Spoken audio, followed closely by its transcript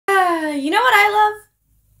You know what I love?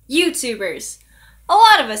 YouTubers. A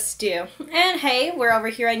lot of us do. And hey, we're over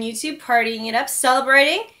here on YouTube partying it up,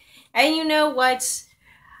 celebrating. And you know what?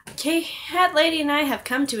 Cat Lady and I have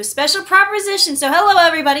come to a special proposition. So hello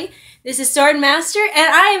everybody. This is Sword Master,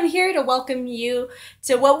 and I am here to welcome you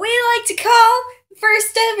to what we like to call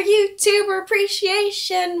first ever YouTuber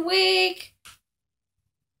Appreciation Week.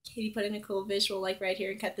 Katie put in a cool visual like right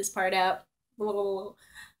here and cut this part out.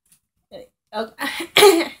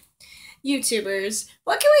 Okay. YouTubers.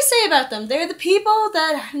 What can we say about them? They're the people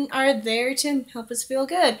that are there to help us feel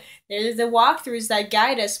good. They're the walkthroughs that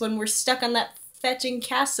guide us when we're stuck on that fetching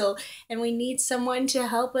castle and we need someone to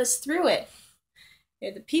help us through it.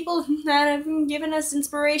 They're the people that have given us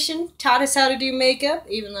inspiration, taught us how to do makeup,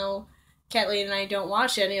 even though Kathleen and I don't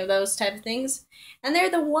watch any of those type of things. And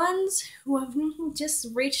they're the ones who have just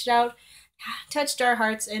reached out, touched our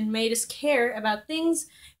hearts, and made us care about things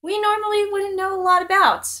we normally wouldn't know a lot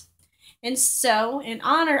about. And so, in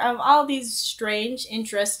honor of all these strange,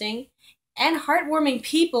 interesting, and heartwarming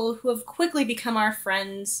people who have quickly become our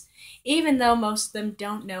friends, even though most of them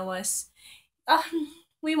don't know us,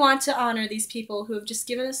 we want to honor these people who have just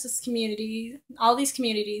given us this community, all these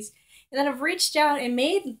communities, and that have reached out and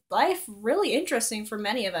made life really interesting for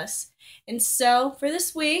many of us. And so, for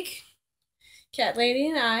this week, Cat Lady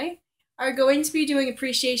and I are going to be doing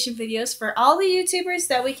appreciation videos for all the YouTubers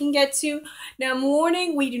that we can get to. Now,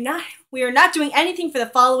 warning, we are not doing anything for the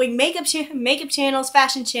following: makeup channels,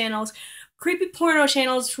 fashion channels, creepy porno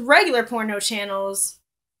channels, regular porno channels.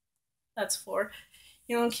 That's 4.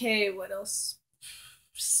 Okay, what else?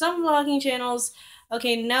 Some vlogging channels.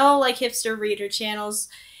 Okay, no, like hipster reader channels.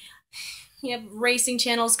 Yep, racing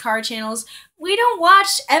channels, car channels. We don't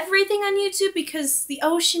watch everything on YouTube because the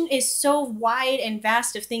ocean is so wide and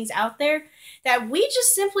vast of things out there that we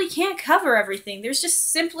just simply can't cover everything. There's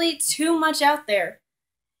just simply too much out there.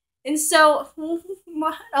 And so,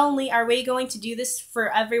 not only are we going to do this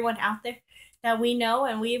for everyone out there that we know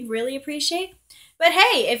and we really appreciate, but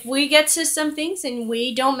hey, if we get to some things and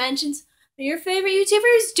we don't mention your favorite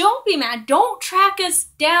YouTubers, don't be mad. Don't track us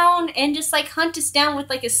down and just like hunt us down with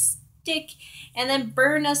like a stick and then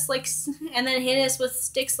burn us like, and then hit us with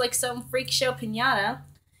sticks like some freak show piñata.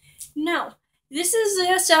 No, this is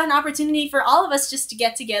just an opportunity for all of us just to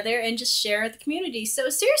get together and just share the community. So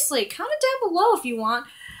seriously, comment down below if you want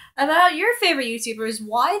about your favorite YouTubers,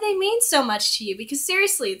 why they mean so much to you, because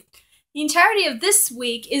seriously, the entirety of this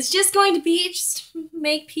week is just going to be just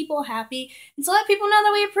make people happy and to let people know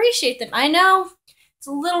that we appreciate them. I know it's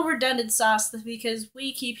a little redundant sauce because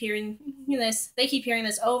we keep hearing this. They keep hearing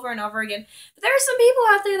this over and over again. But there are some people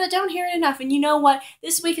out there that don't hear it enough. And you know what?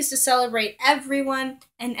 This week is to celebrate everyone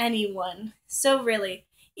and anyone. So really,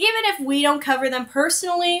 even if we don't cover them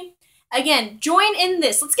personally, again, join in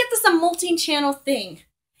this. Let's get this a multi-channel thing.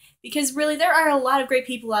 Because really, there are a lot of great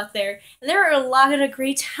people out there, and there are a lot of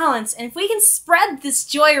great talents, and if we can spread this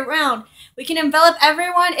joy around, we can envelop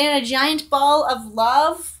everyone in a giant ball of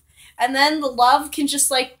love, and then the love can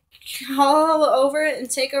just, like, all over it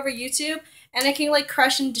and take over YouTube, and it can, like,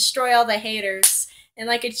 crush and destroy all the haters, in,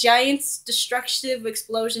 like, a giant destructive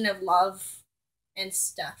explosion of love and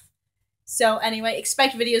stuff. So, anyway,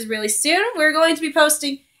 expect videos really soon. We're going to be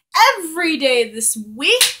posting every day this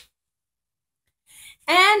week.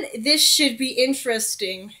 And this should be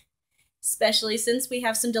interesting, especially since we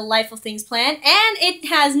have some delightful things planned, and it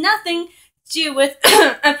has nothing to do with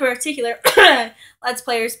a particular Let's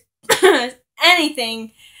Players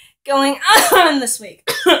anything going on this week.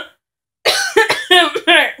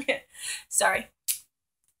 Sorry.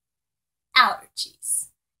 Allergies.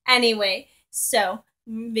 Anyway, so,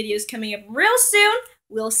 videos coming up real soon.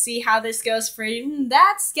 We'll see how this goes for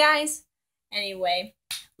that, guys. Anyway,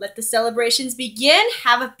 let the celebrations begin.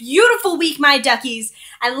 Have a beautiful week, my duckies,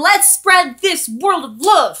 and let's spread this world of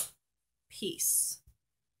love. Peace.